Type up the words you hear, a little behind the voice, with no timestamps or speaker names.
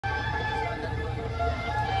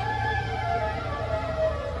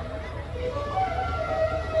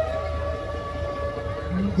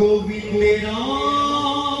गोविंदे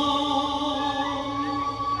राम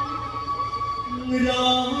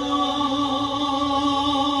राम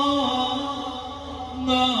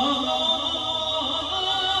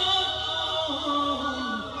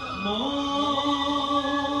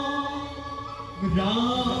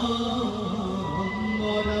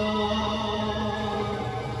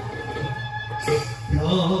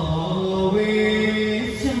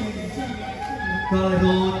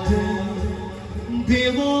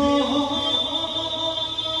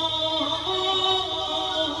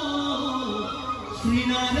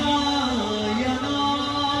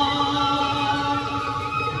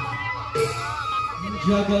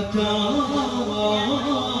जगतान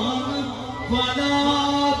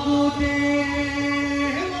वनाकुदेव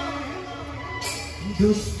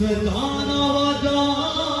दुष्ट दानवदा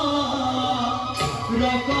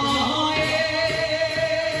रकाए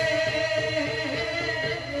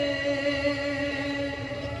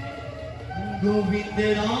गोविंद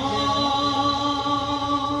राम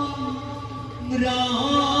राम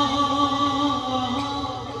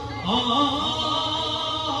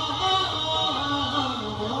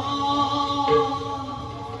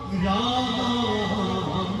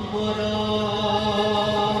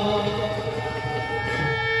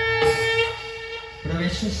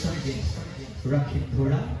सुरक्षित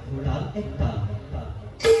घोड़ा ताल एक ताल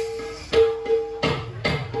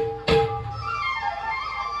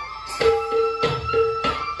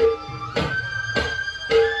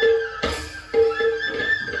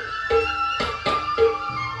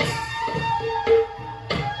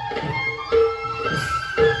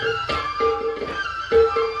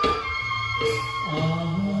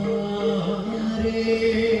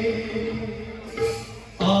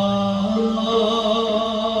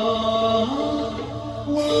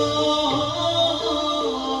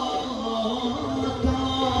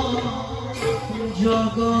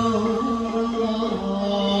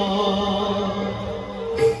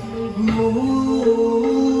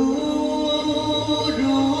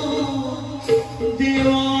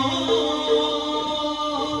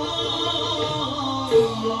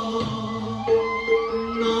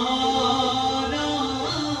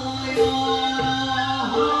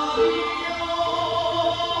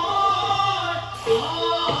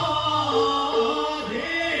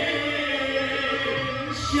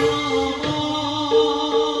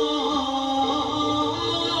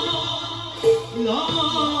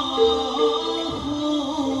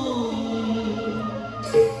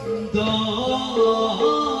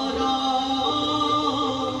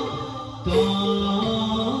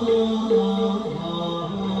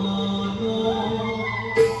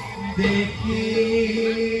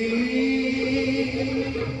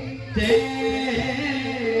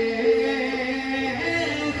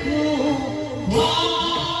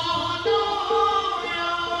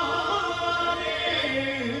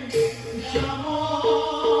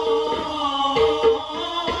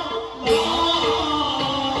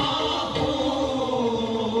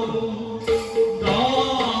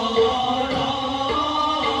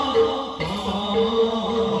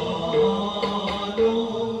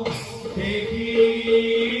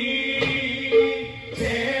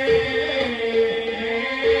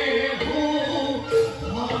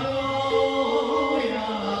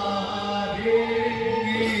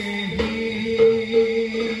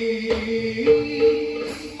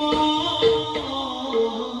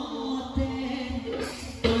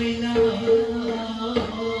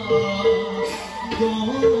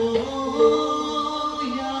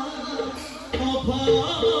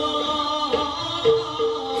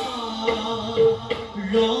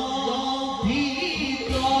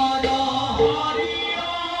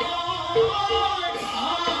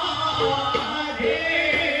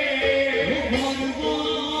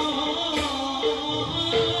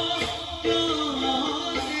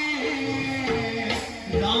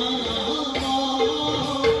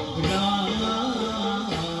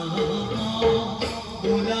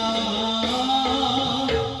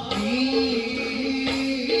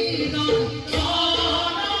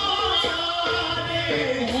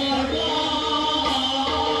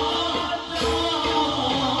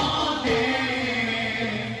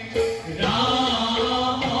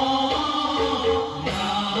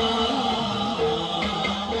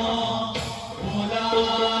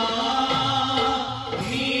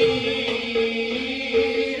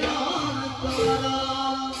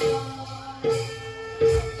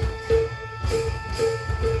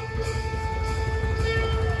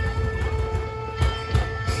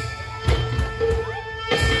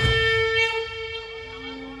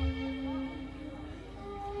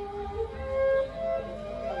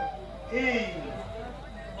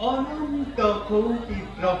অনন্ত কোটি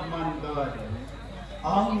ব্রহ্মাণ্ডর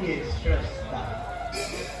আমি স্রষ্টা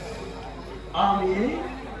আমি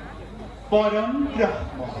পরম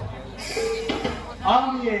ব্রহ্ম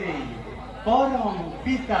আমি পরম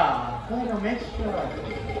পিতা পরমেশ্বর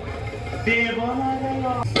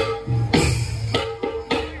দেবনারায়ণ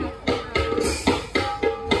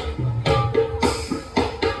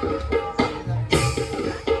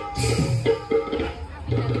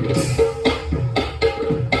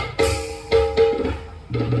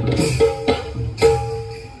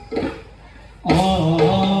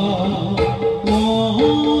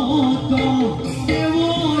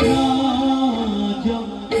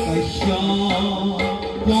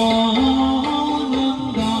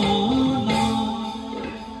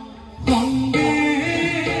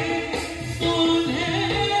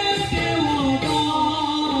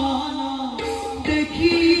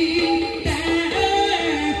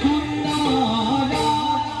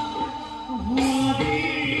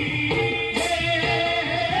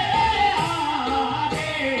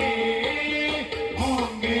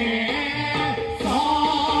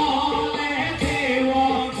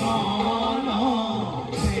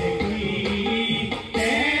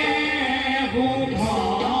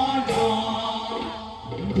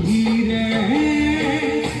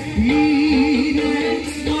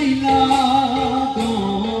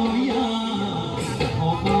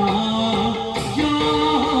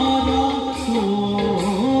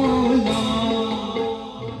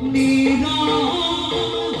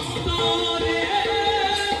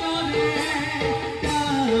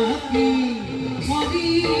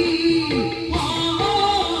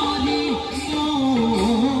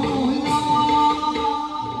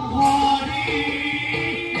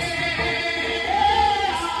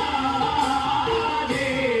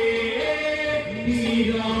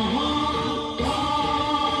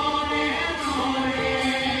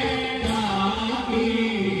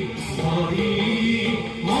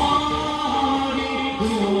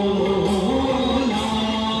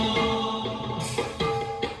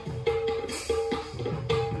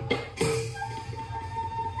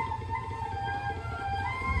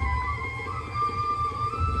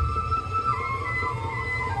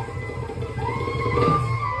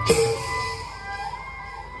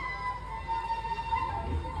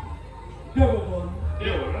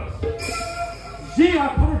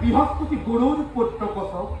বৃহস্পতি গুরুর পুত্র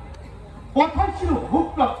কত কথা ছিল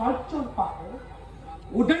ভুক্ত সজ্জন পাহে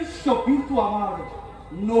উদ্দেশ্য কিন্তু আমার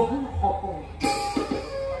নহু সপন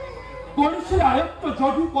কৰিছে আয়ত্ত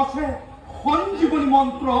যদু কষে সঞ্জীবনী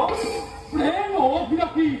মন্ত্ৰ প্ৰেম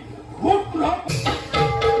অভিলাষী পুত্ৰ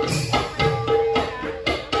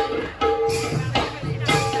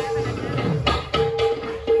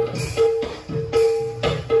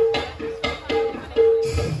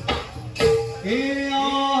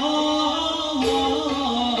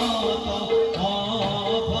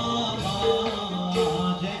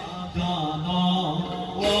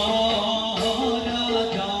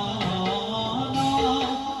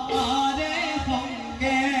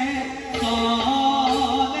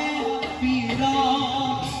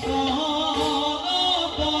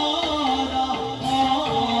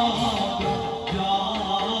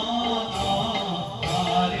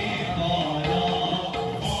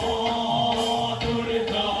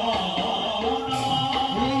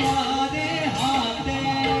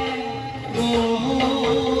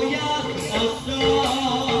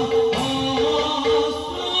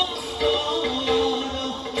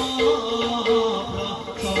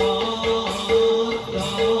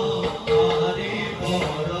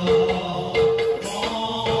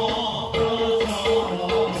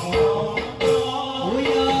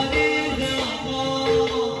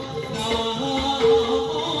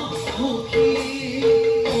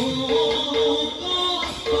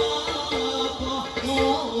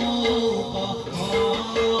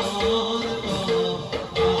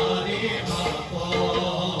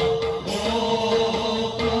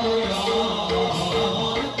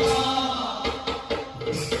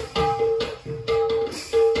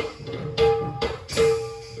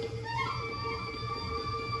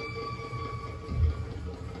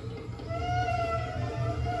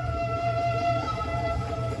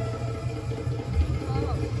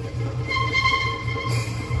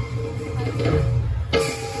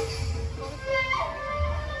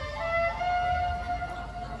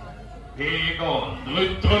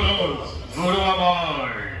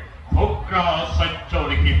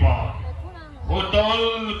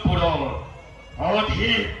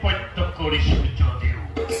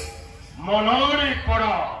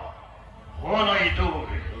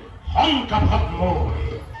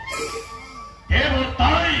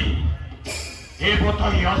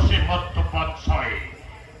দেবতাই আছে মধ্যপথয়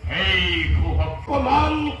সেই খুহক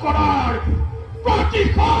প্ৰমাণ কৰাৰ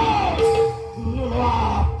প্ৰতিশোধ নোলোৱা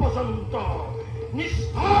পৰ্যন্ত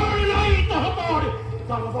নিস্তাৰ নাই তহঁতৰ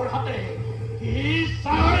দলবৰ হাতে কি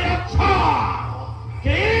চাই আছা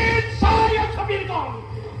বীৰগণ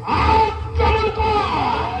আক্ৰমণ কৰ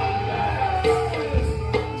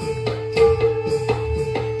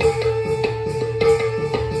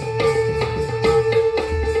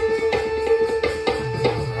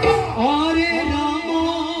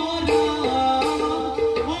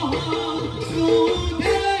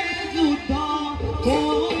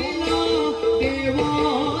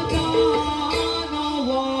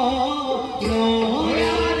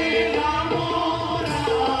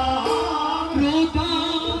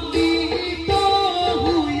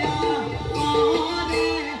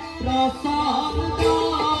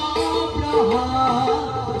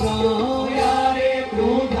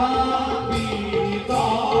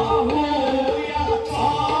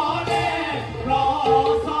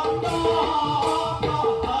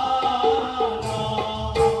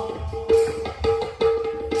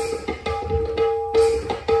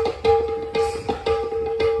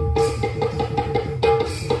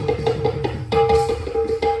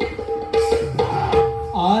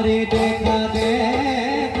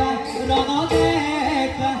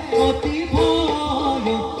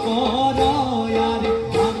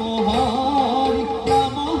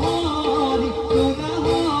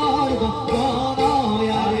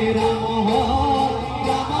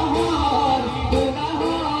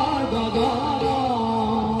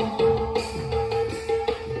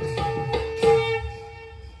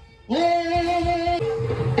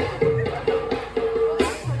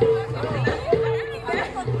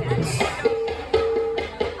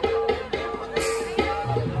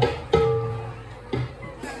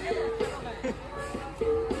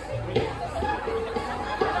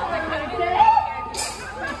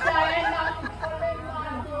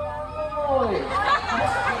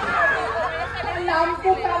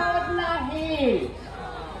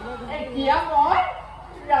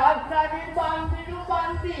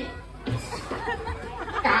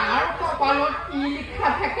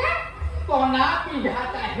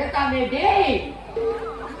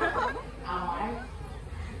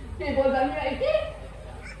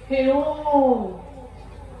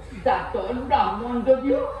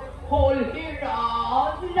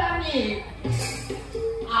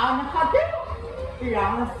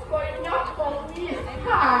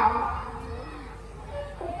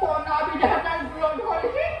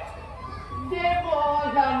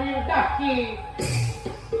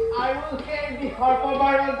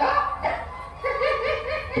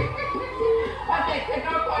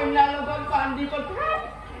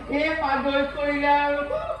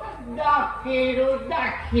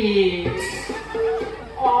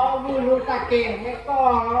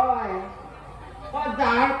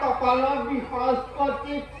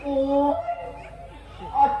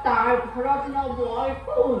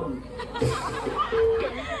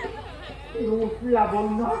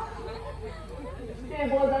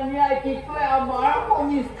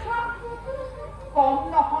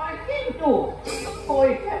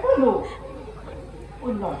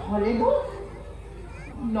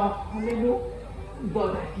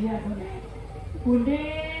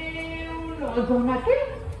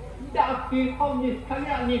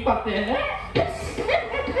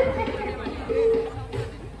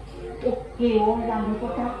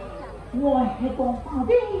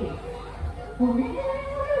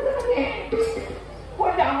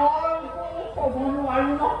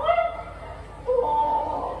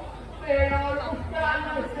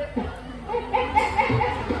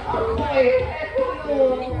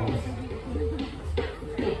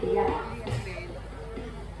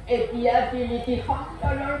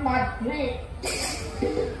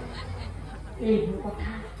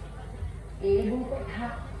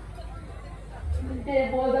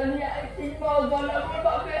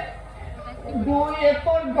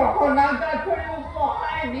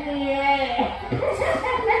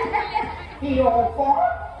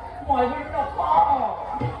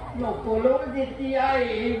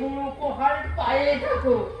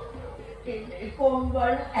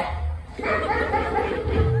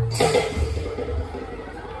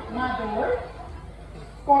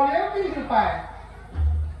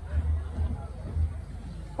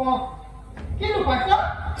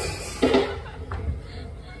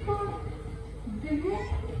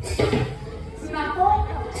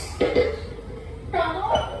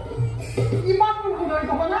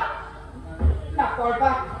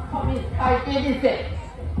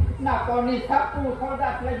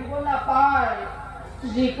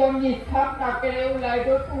যিকণ নিষ্ঠাত নাকেৰে ওলাই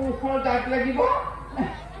গৈ পুৰুষৰ গাত লাগিব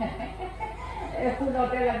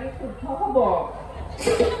এখোনতে লাগি শুদ্ধ হ'ব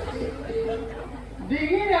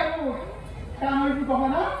ডিঙিৰ আৰু কামৰটো ক'ব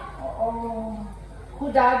না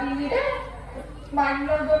খুদা ডিঙিৰে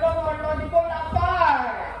মান্যজনক অন্ন দিব নাপায়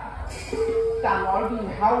কামৰ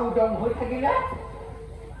বিঘা উদং হৈ থাকিলে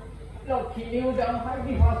লক্ষ্মী উদং হয়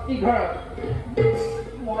বৃহস্পতি ঘৰত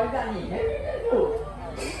মই জানিহে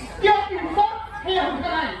কিয় পিন্ধ সেই সুবিধা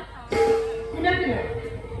নাই কোনে দিলে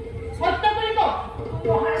সত্য কৰিব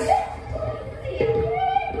মহাৰাজে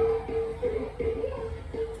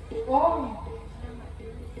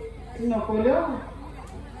নকলেও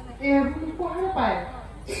এইবোৰ উপহাৰ পায়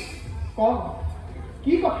ক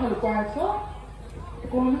কি কথা লুকুৱাই আছ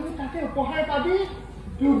কলেও তাতে উপহাৰ পাবি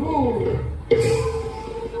দুগুণ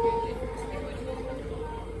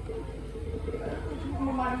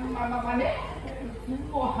মানে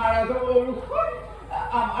মহাৰাজৰ অৰুষৰ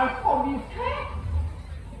আমাৰ সবিস্তাই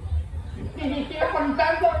তিনিকে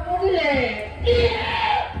সন্তান জন্ম দিলে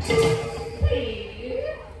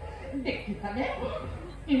দেখিছানে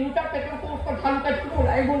তিনিটা পেটৰ কথা লুকাইটো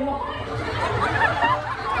ওলাই গ'ল নহয়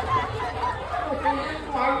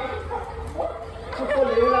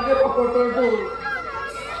সকলোৱে লাগে পকৰটোৰ দূৰ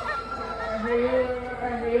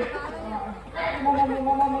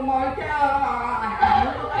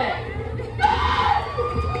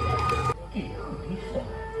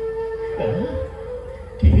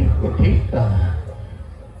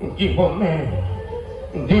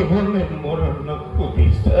জীবনে মরণ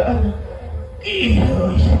করিসা কি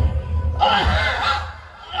হইছে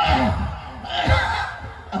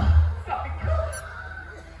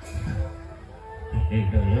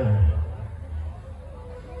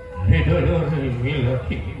হৃদয়ের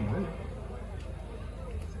মিলাকি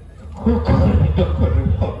করে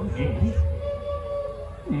ভাবি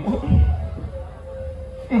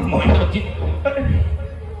ময়না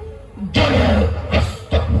জয়ের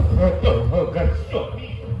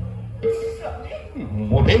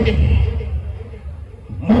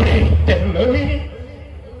Mure terloi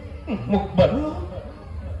mukbaru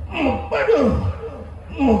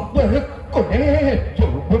kone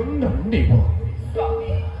jubun nandibo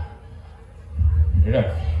ra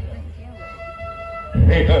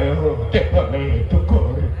hitayo tepane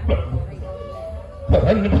tukore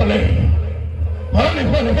phale hane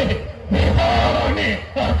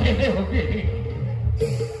akene hoge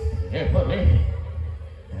phale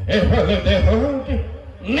deho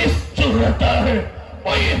নিশ্চয়তার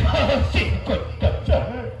ঐতিহাসিক অত্যাচার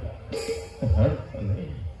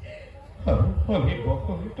আমি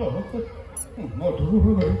বকলিত মধুর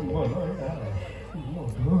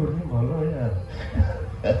মলয়া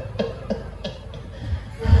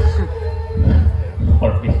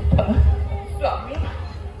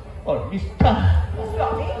অর্মিষ্ঠা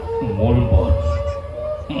মোৰ মন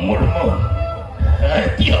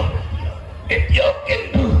এতিয়াও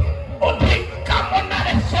কিন্তু অধিক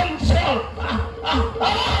কামনাৰে চঞ্চল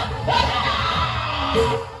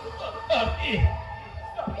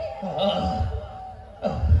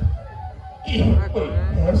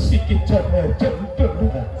চিকিৎসা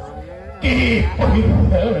যন্ত্ৰণা কি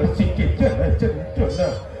চিকিৎসা যন্ত্ৰণা